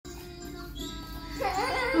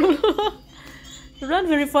run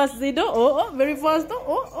very fast, Zaid. Oh, very fast.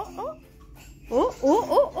 Oh.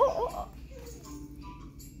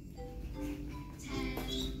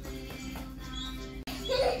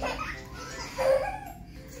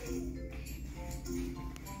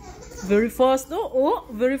 Very fast. Oh,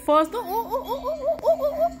 very fast.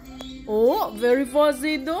 Oh, very fast,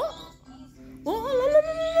 Zaid. Oh,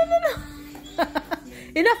 la.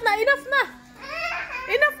 Enough na.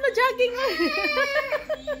 Enough na jogging.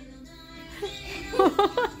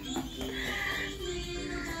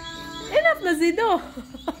 Enough na, Zaid.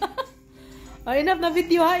 Enough na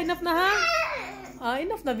video, ha? Enough na, ha?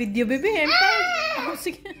 Enough na video, baby. I'm tired.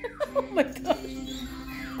 Sige. Oh my gosh.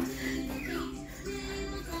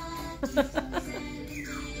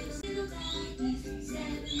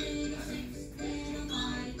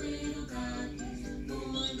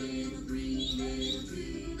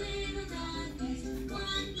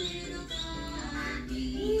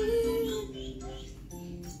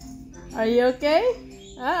 Are you okay?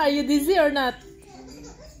 Are you dizzy or not?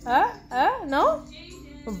 No?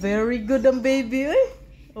 Very good, baby.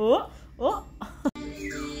 Oh.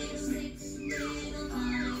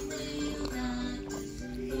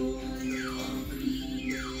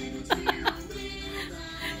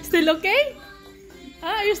 Still okay?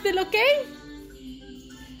 Are you still okay?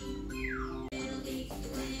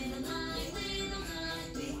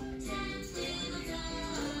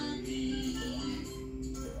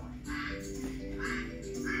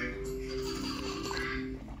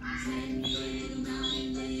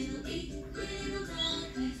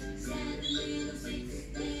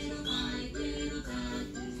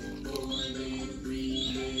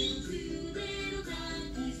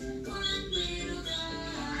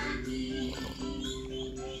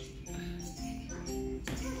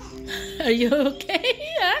 Are you okay?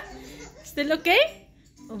 Still okay?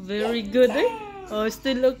 Oh, very good. Oh,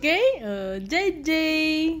 still okay? JJ.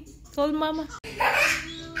 Call mama.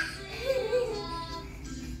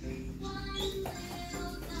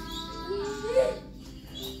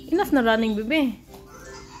 Enough na running, baby.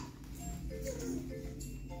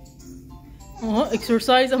 Oh,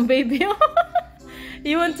 exercise ang baby.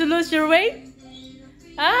 You want to lose your weight?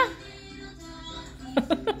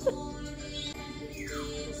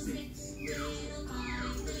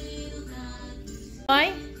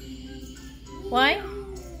 Why?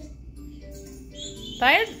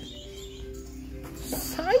 Tired?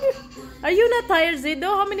 Are you not tired, Zaid?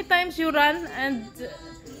 How many times you run and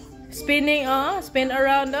spin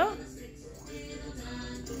around?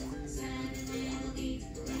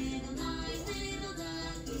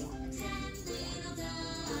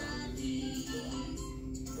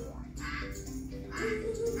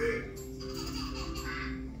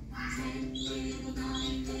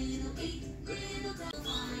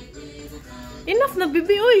 Enough na,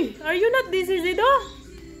 baby. Uy, are you not dizzy, Zaid?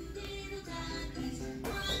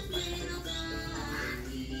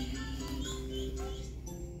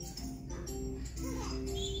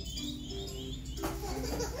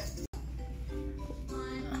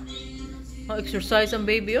 Exercise ang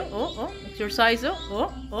baby. Exercise.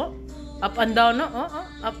 Up and down.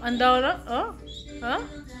 Up and down.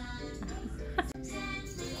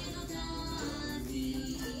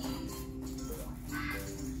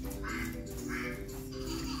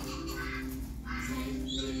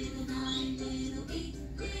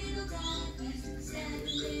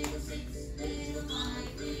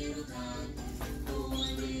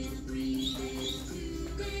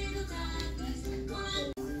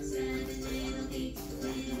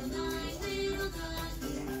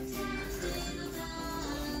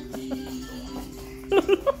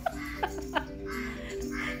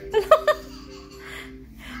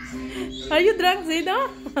 Are you drunk, Zaid?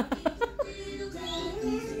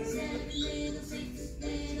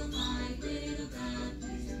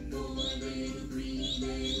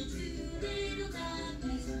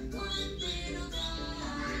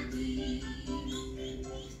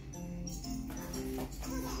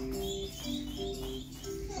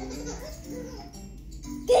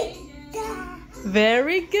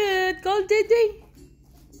 Very good. Call JJ.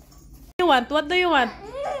 What do you want?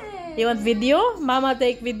 You want video? Mama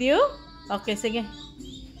take video? Okay, sige.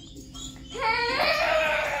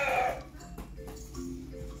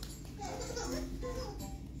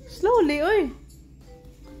 Slowly, oy.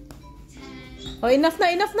 Oh, enough na.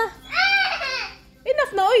 Enough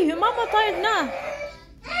na, oy. Mama tired na.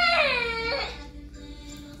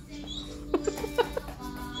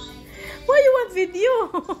 Why you want video?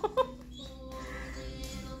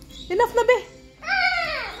 Enough na, be.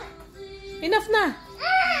 Enough na.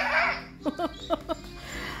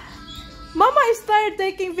 Mama is tired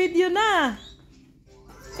taking video na.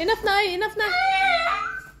 Enough na.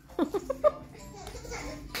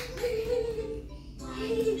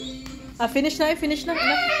 Finish na, finish na.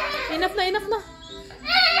 Enough na, enough na.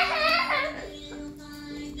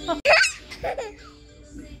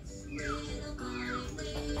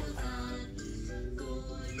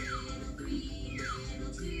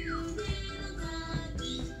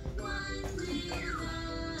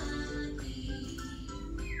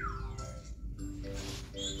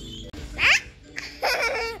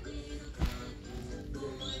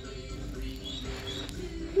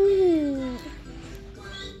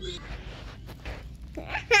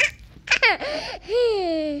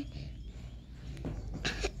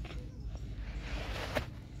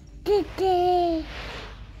 Good.